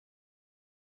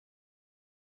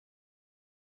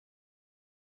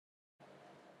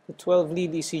The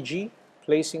 12-lead ECG,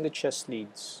 placing the chest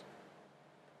leads.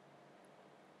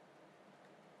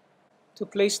 To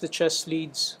place the chest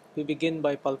leads, we begin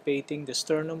by palpating the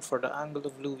sternum for the angle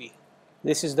of Louis.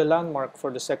 This is the landmark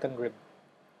for the second rib.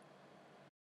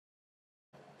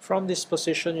 From this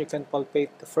position, you can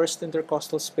palpate the first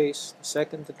intercostal space, the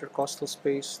second intercostal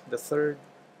space, the third,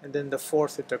 and then the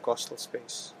fourth intercostal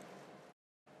space.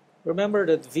 Remember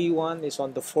that V1 is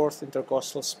on the fourth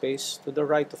intercostal space to the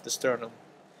right of the sternum.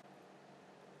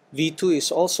 V2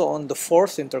 is also on the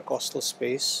fourth intercostal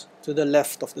space to the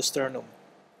left of the sternum.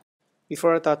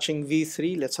 Before attaching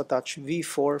V3, let's attach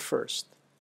V4 first.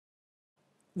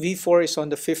 V4 is on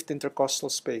the fifth intercostal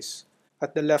space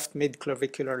at the left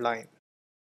mid-clavicular line.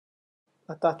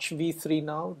 Attach V3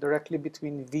 now directly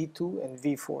between V2 and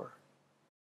V4.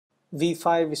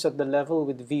 V5 is at the level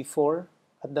with V4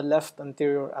 at the left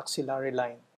anterior axillary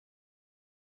line.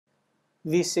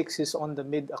 V6 is on the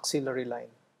mid-axillary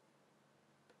line.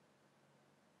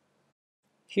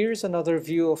 Here's another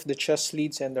view of the chest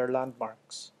leads and their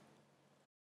landmarks.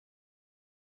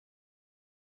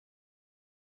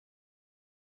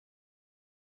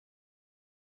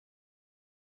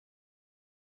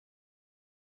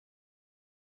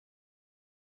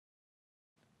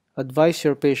 Advise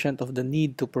your patient of the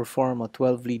need to perform a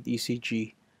 12-lead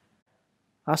ECG.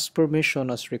 Ask permission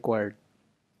as required.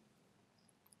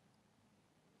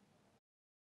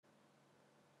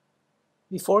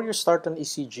 Before you start an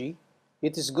ECG,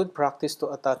 it is good practice to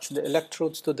attach the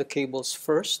electrodes to the cables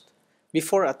first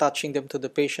before attaching them to the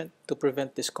patient to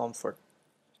prevent discomfort.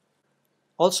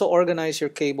 Also organize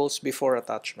your cables before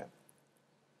attachment.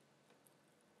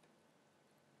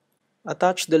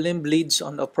 Attach the limb leads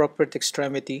on the appropriate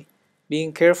extremity,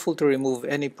 being careful to remove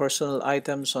any personal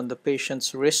items on the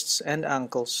patient's wrists and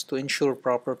ankles to ensure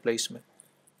proper placement.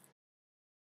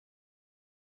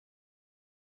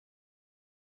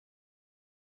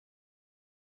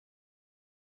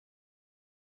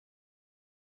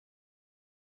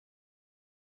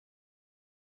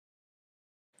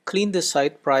 Clean the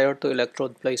site prior to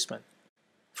electrode placement.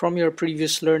 From your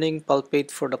previous learning, palpate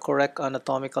for the correct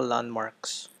anatomical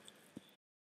landmarks.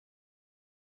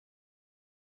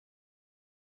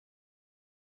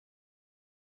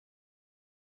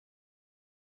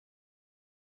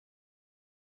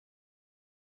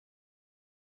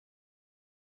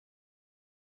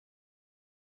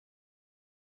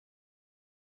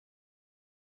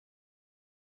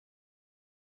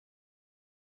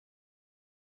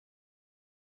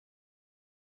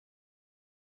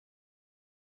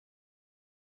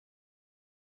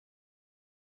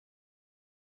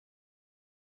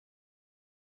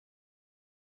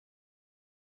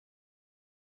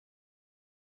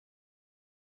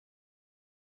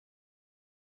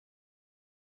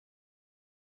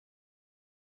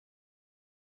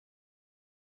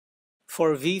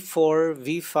 For V4,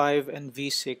 V5, and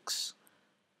V6,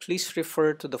 please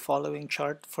refer to the following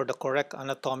chart for the correct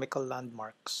anatomical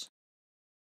landmarks.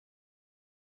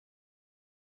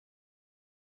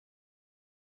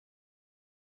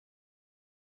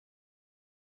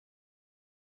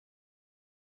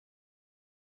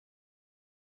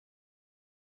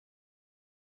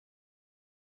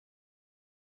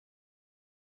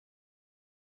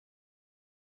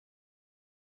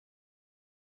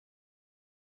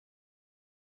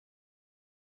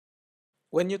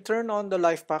 When you turn on the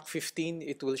LifePak 15,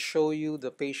 it will show you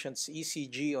the patient's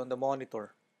ECG on the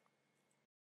monitor.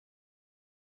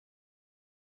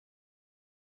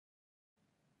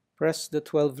 Press the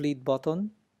 12-lead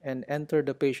button and enter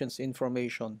the patient's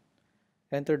information.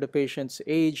 Enter the patient's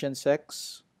age and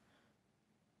sex.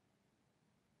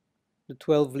 The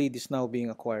 12-lead is now being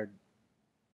acquired.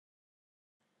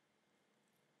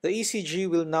 The ECG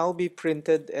will now be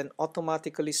printed and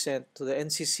automatically sent to the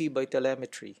NCC by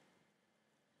telemetry.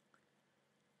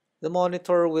 The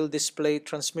monitor will display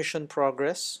transmission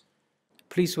progress.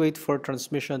 Please wait for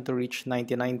transmission to reach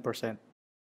 99%.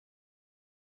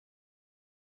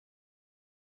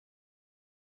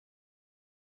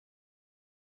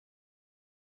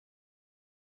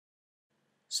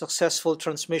 Successful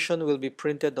transmission will be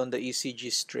printed on the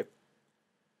ECG strip.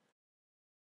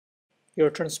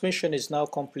 Your transmission is now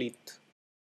complete.